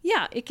 But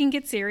yeah, it can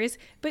get serious.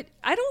 But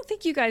I don't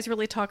think you guys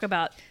really talk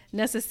about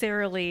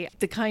necessarily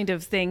the kind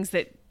of things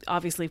that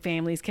obviously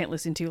families can't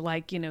listen to,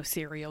 like,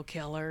 serial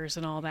killers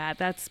and all that.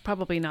 That's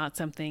probably not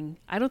something,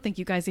 I don't think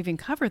you guys even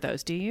cover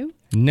those, do you?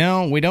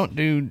 No, we don't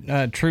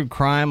do true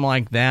crime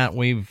like that.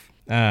 We've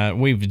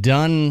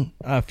done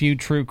a few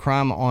true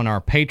crime on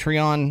our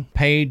Patreon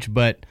page,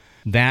 but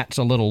that's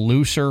a little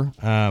looser.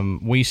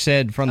 We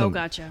said from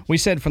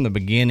the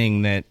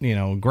beginning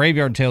that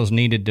Graveyard Tales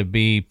needed to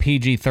be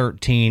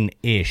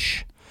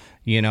PG-13-ish.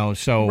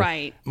 So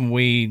right.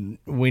 we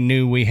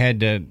knew we had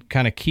to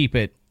kind of keep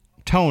it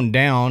toned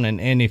down,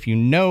 and if you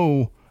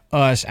know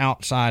us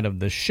outside of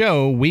the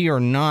show, we are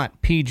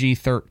not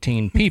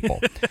PG-13 people.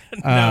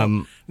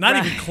 No,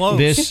 not even close.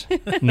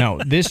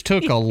 This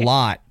took a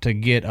lot to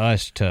get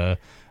us to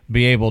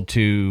be able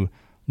to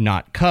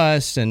not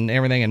cuss and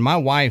everything. And my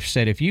wife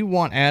said, if you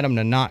want Adam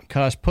to not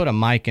cuss, put a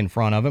mic in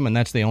front of him, and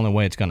that's the only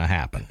way it's going to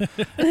happen.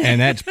 And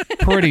that's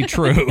pretty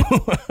true.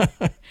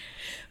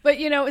 But,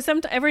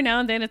 every now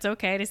and then it's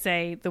okay to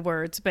say the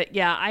words. But,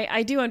 yeah,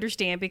 I do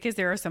understand because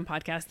there are some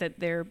podcasts that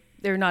they're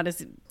not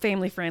as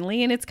family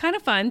friendly. And it's kind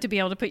of fun to be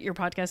able to put your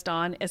podcast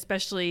on,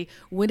 especially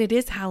when it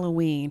is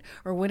Halloween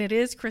or when it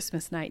is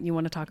Christmas night and you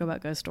want to talk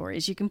about ghost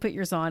stories. You can put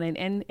yours on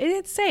and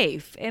it's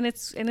safe and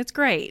it's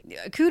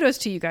great. Kudos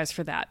to you guys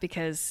for that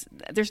because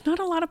there's not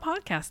a lot of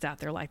podcasts out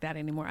there like that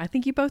anymore. I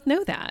think you both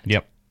know that.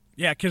 Yep.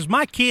 Yeah, because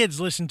my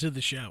kids listen to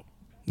the show.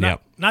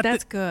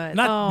 That's good.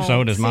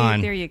 So does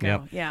mine. There you go.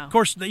 Yep. Yeah. Of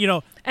course,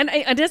 And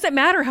it doesn't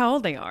matter how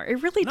old they are.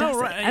 It really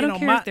doesn't. Right, I don't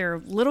care if they're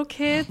little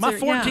kids. My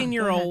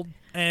 14-year-old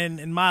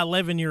and my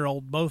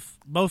 11-year-old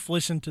both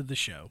listen to the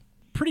show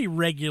pretty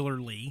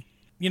regularly.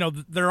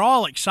 They're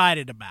all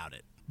excited about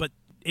it, but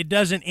it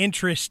doesn't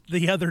interest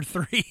the other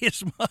three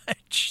as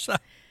much. So.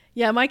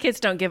 Yeah, my kids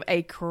don't give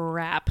a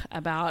crap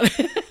about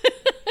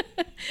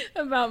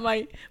about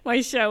my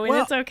show, and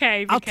it's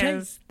okay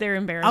because they're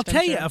embarrassed. I'll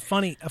tell you a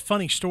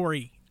funny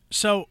story.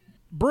 So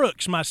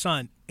Brooks, my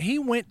son, he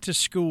went to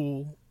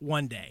school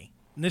one day,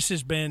 and this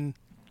has been,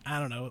 I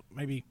don't know,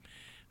 maybe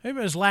it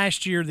was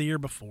last year or the year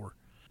before,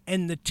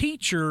 and the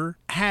teacher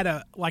had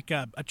a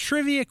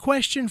trivia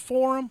question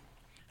for him,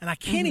 and I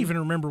can't even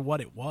remember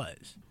what it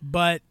was,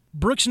 but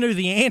Brooks knew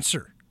the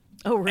answer.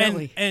 Oh,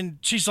 really? And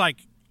she's like,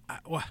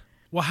 well,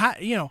 how,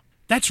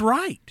 that's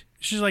right.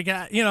 She's like,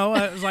 I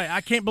was like,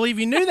 I can't believe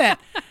you knew that.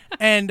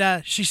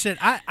 And she said,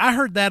 I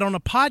heard that on a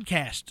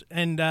podcast.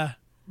 And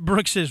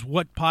Brooks says,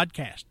 what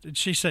podcast? And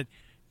she said,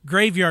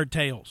 Graveyard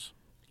Tales.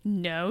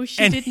 No,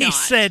 she and did he not.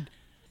 said,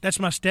 that's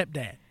my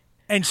stepdad.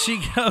 And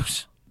she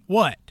goes,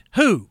 what?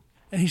 Who?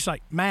 And he's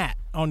like, Matt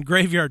on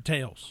Graveyard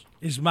Tales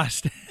is my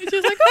stepdad.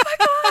 She's like, oh my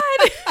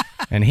God.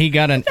 And he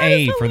got an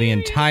A for the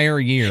entire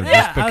year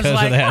just because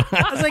of that.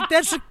 I was like,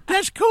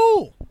 that's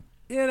cool.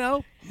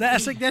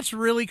 That's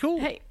really cool.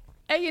 Hey,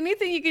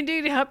 anything you can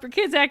do to help your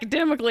kids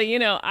academically,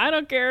 I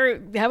don't care.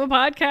 Have a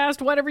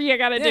podcast, whatever you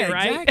got to do,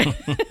 right?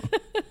 Exactly.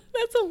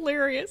 That's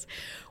hilarious.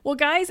 Well,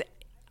 guys,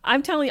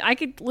 I'm telling you, I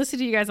could listen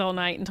to you guys all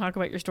night and talk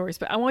about your stories,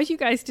 but I want you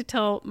guys to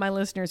tell my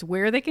listeners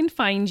where they can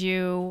find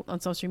you on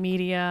social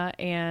media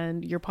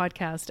and your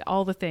podcast,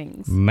 all the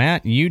things.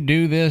 Matt, you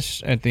do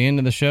this at the end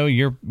of the show.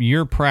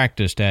 You're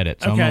practiced at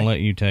it, so I'm going to let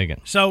you take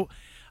it. So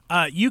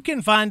you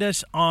can find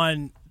us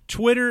on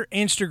Twitter,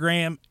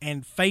 Instagram,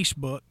 and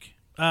Facebook.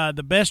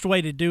 The best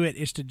way to do it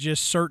is to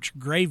just search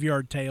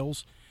Graveyard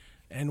Tales,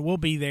 and we'll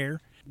be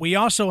there. We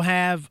also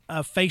have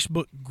a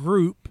Facebook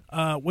group,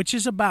 which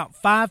is about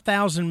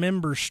 5,000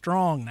 members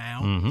strong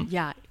now. Mm-hmm.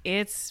 Yeah,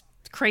 it's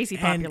crazy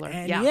popular.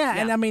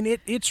 And I mean,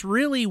 it's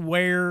really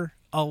where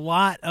a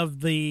lot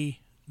of the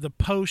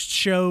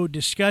post-show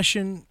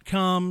discussion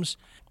comes.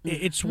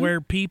 Mm-hmm. It's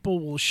where people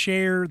will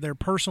share their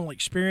personal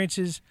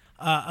experiences.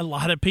 A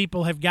lot of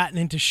people have gotten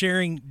into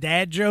sharing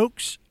dad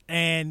jokes,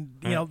 and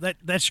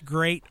that's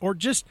great. Or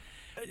just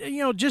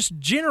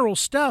general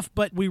stuff,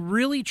 but we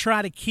really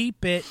try to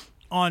keep it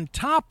on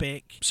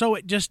topic so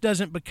it just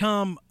doesn't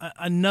become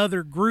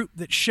another group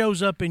that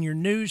shows up in your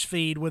news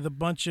feed with a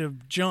bunch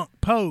of junk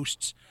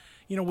posts.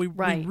 We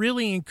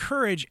really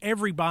encourage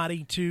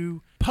everybody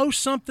to post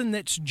something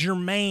that's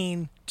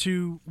germane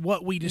to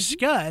what we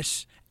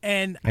discuss.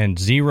 And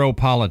zero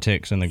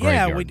politics in the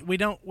graveyard.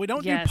 Yeah, we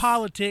don't do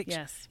politics.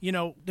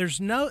 Yes.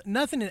 There's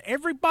nothing.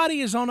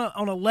 Everybody is on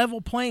a level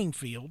playing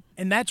field,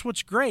 and that's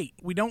what's great.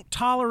 We don't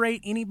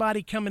tolerate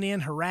anybody coming in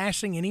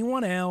harassing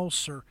anyone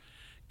else or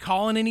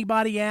calling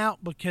anybody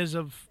out because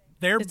of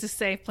it's a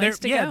safe place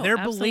to go. Their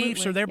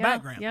beliefs or their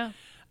background. Yeah.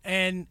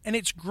 And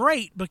it's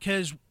great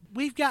because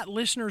we've got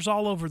listeners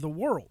all over the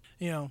world.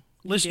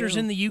 Listeners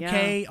in the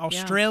UK,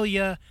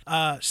 Australia,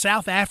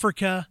 South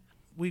Africa.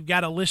 We've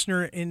got a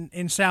listener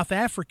in South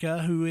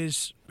Africa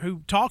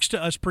who talks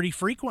to us pretty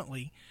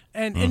frequently,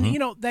 and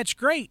that's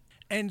great.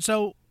 And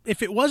so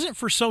if it wasn't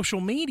for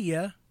social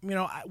media,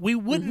 we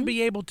wouldn't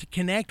be able to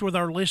connect with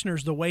our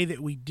listeners the way that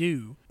we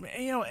do.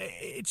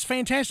 It's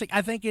fantastic.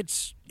 I think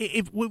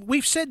if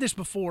we've said this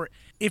before,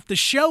 if the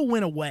show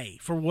went away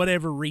for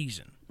whatever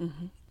reason,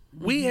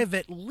 we have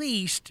at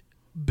least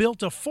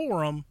built a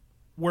forum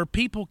where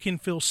people can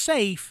feel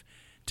safe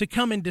to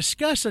come and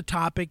discuss a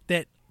topic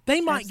that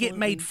they might get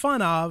made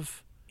fun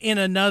of in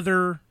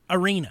another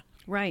arena.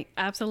 Right.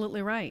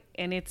 Absolutely right.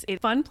 And it's a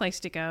fun place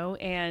to go.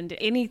 And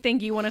anything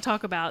you want to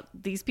talk about,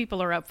 these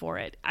people are up for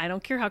it. I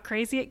don't care how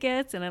crazy it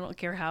gets, and I don't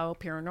care how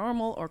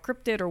paranormal or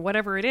cryptid or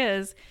whatever it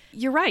is.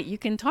 You're right. You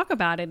can talk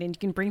about it and you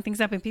can bring things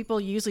up, and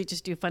people usually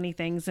just do funny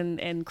things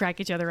and crack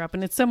each other up.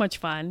 And it's so much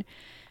fun.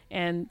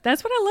 And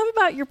that's what I love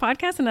about your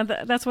podcast,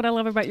 and that's what I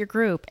love about your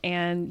group.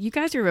 And you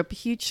guys are a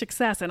huge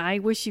success, and I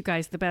wish you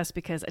guys the best,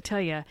 because I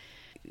tell you,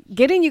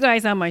 getting you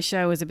guys on my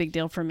show is a big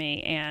deal for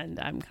me, and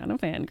I'm kind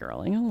of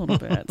fangirling a little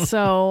bit.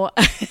 So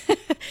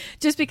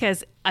just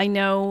because I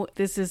know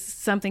this is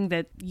something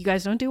that you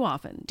guys don't do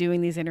often, doing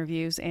these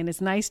interviews, and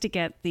it's nice to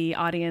get the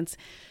audience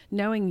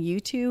knowing you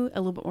two a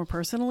little bit more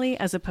personally,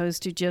 as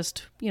opposed to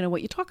just,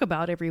 what you talk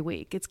about every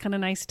week. It's kind of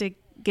nice to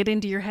get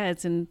into your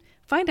heads and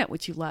find out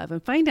what you love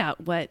and find out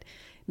what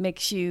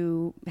makes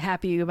you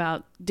happy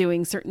about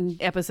doing certain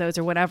episodes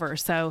or whatever.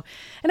 So,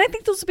 and I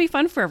think this will be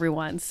fun for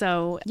everyone.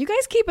 So you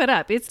guys keep it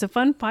up. It's a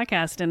fun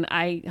podcast,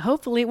 and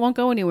hopefully it won't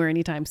go anywhere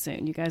anytime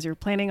soon. You guys are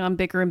planning on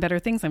bigger and better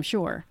things, I'm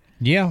sure.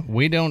 Yeah,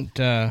 we don't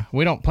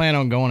plan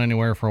on going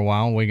anywhere for a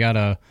while. We got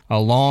a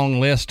long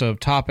list of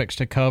topics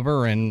to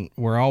cover, and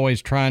we're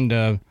always trying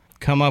to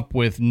come up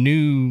with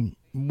new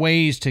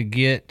ways to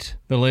get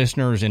the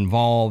listeners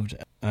involved.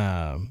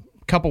 A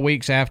couple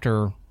weeks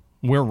after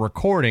we're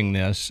recording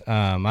this,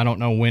 I don't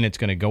know when it's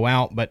going to go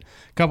out, but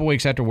a couple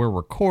weeks after we're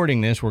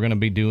recording this, we're going to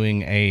be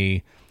doing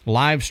a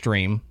live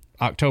stream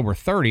October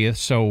 30th.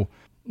 So,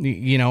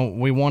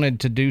 we wanted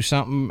to do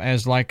something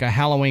as like a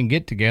Halloween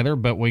get-together,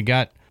 but we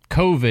got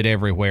COVID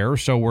everywhere,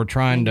 so we're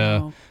trying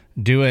to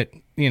do it,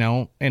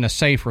 in a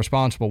safe,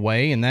 responsible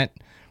way, and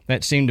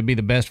that seemed to be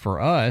the best for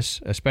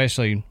us,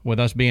 especially with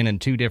us being in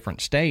two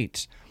different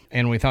states.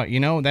 And we thought,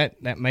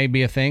 that may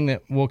be a thing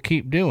that we'll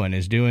keep doing,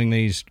 is doing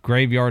these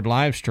graveyard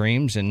live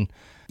streams. And,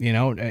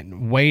 a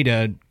way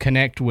to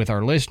connect with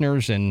our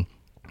listeners and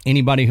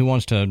anybody who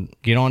wants to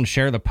get on,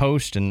 share the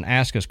post and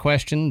ask us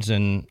questions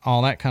and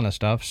all that kind of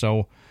stuff.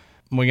 So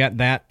we got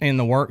that in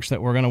the works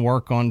that we're going to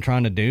work on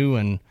trying to do.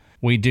 And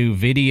we do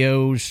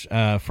videos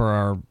for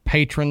our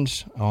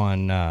patrons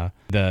on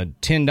the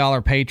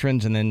 $10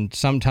 patrons. And then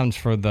sometimes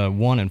for the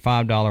 $1 and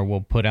 $5,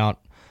 we'll put out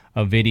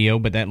a video,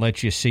 but that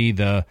lets you see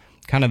the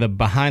kind of the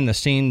behind the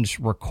scenes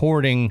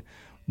recording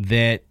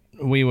that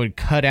we would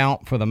cut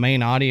out for the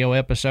main audio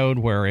episode,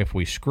 where if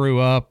we screw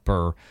up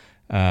or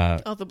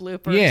all the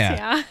bloopers,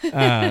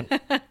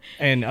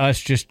 and us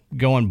just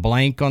going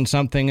blank on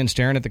something and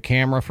staring at the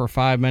camera for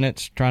 5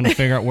 minutes trying to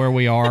figure out where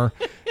we are,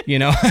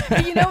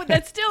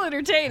 that's still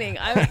entertaining.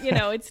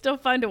 It's still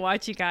fun to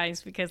watch you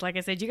guys because, like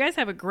I said, you guys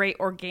have a great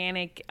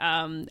organic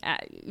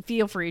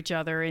feel for each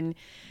other, and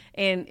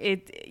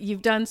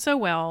you've done so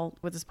well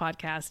with this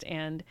podcast.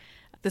 And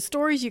the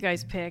stories you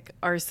guys pick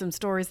are some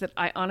stories that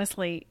I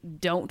honestly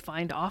don't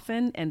find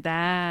often, and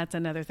that's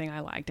another thing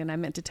I liked. And I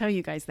meant to tell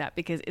you guys that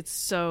because it's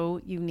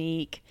so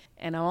unique,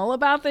 and I'm all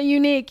about the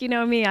unique. You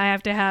know me, I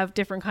have to have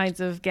different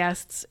kinds of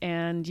guests,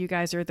 and you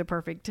guys are the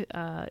perfect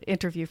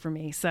interview for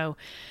me. So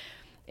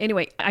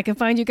anyway, I can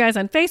find you guys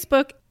on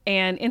Facebook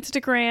and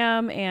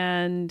Instagram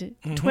and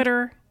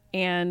Twitter,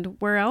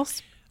 and where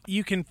else?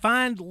 You can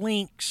find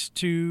links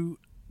to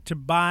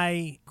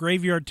buy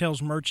Graveyard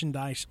Tales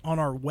merchandise on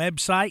our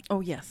website.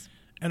 Oh, yes.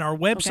 And our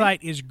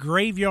website is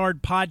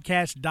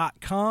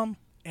graveyardpodcast.com,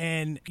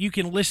 and you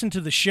can listen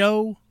to the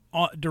show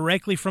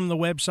directly from the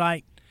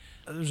website.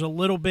 There's a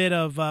little bit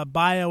of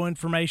bio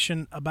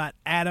information about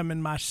Adam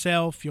and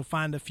myself. You'll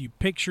find a few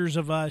pictures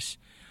of us,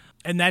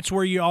 and that's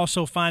where you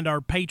also find our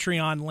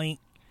Patreon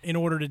link in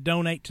order to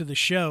donate to the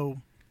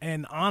show.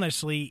 And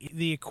honestly,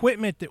 the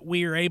equipment that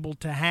we are able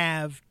to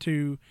have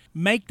to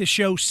make the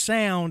show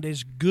sound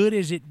as good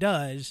as it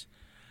does,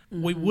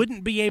 we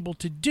wouldn't be able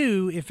to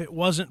do if it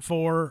wasn't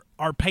for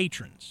our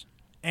patrons.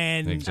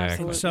 And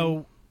exactly.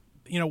 So,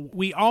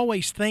 we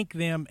always thank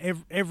them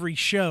every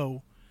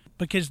show,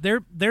 because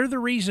they're the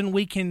reason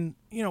we can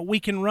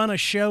run a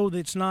show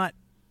that's not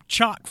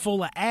chock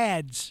full of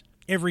ads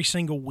every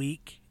single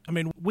week. I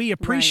mean, we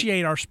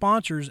appreciate our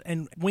sponsors,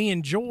 and we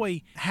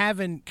enjoy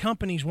having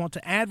companies want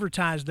to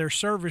advertise their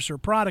service or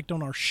product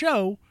on our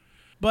show.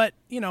 But,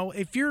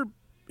 if you're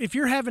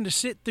having to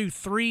sit through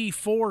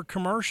 3-4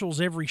 commercials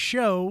every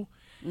show,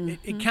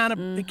 it kind of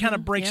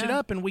breaks it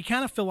up, and we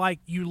kind of feel like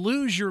you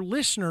lose your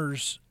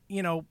listeners,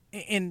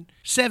 in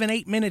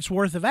 7-8 minutes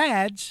worth of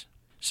ads.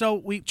 So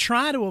we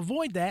try to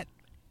avoid that,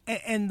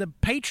 and the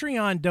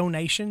Patreon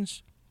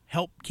donations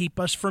help keep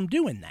us from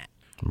doing that.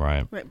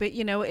 Right. But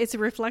it's a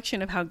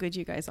reflection of how good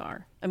you guys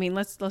are. I mean,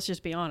 let's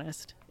just be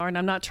honest. And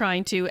I'm not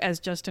trying to, as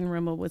Justin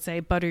Rimmel would say,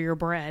 butter your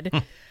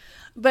bread,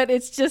 but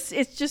it's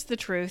just the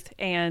truth.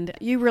 And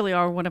you really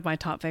are one of my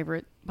top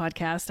favorite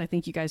podcasts. I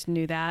think you guys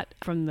knew that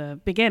from the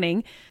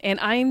beginning. And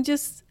I'm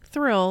just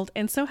thrilled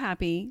and so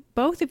happy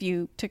both of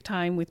you took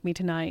time with me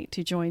tonight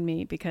to join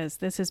me, because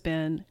this has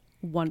been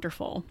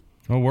wonderful.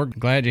 Well, we're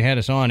glad you had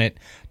us on. It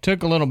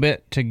took a little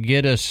bit to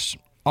get us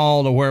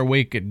all to where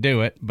we could do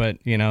it, but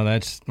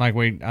that's like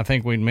I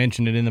think we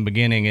mentioned it in the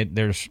beginning.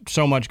 There's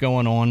so much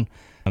going on,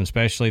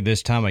 especially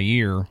this time of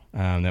year,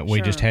 that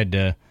we just had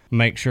to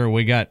make sure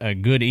we got a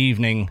good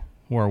evening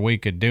where we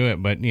could do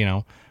it. But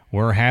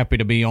we're happy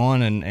to be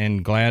on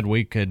and glad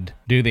we could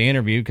do the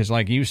interview, because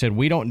like you said,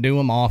 we don't do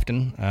them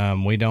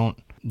often. We don't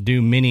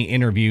do many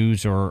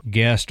interviews or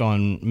guest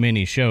on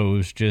many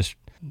shows. Just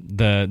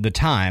the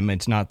time.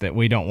 It's not that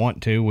we don't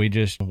want to. We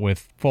just,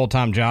 with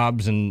full-time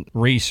jobs and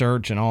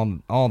research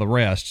and all the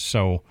rest.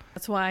 So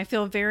that's why I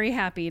feel very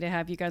happy to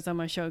have you guys on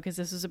my show, because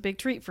this is a big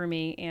treat for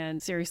me.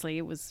 And seriously,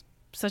 it was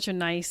such a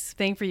nice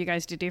thing for you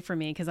guys to do for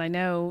me, because I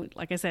know,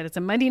 like I said, it's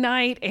a Monday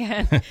night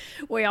and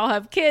we all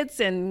have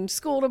kids and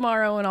school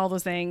tomorrow and all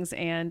those things.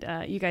 And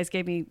you guys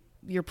gave me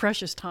your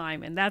precious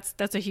time, and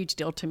that's a huge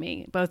deal to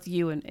me, both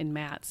you and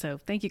Matt. So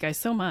thank you guys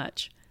so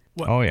much.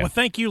 Well,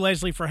 thank you,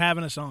 Leslie, for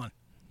having us on.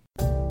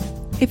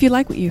 If you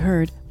like what you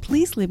heard,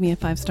 please leave me a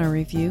 5-star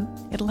review.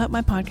 It'll help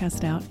my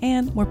podcast out,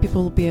 and more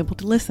people will be able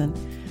to listen.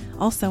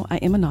 Also, I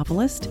am a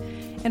novelist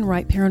and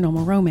write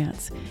paranormal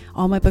romance.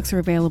 All my books are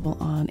available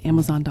on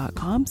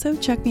Amazon.com, so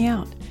check me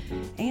out.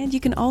 And you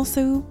can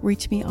also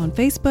reach me on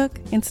Facebook,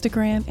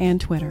 Instagram,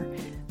 and Twitter.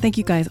 Thank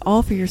you guys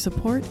all for your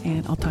support,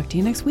 and I'll talk to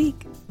you next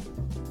week.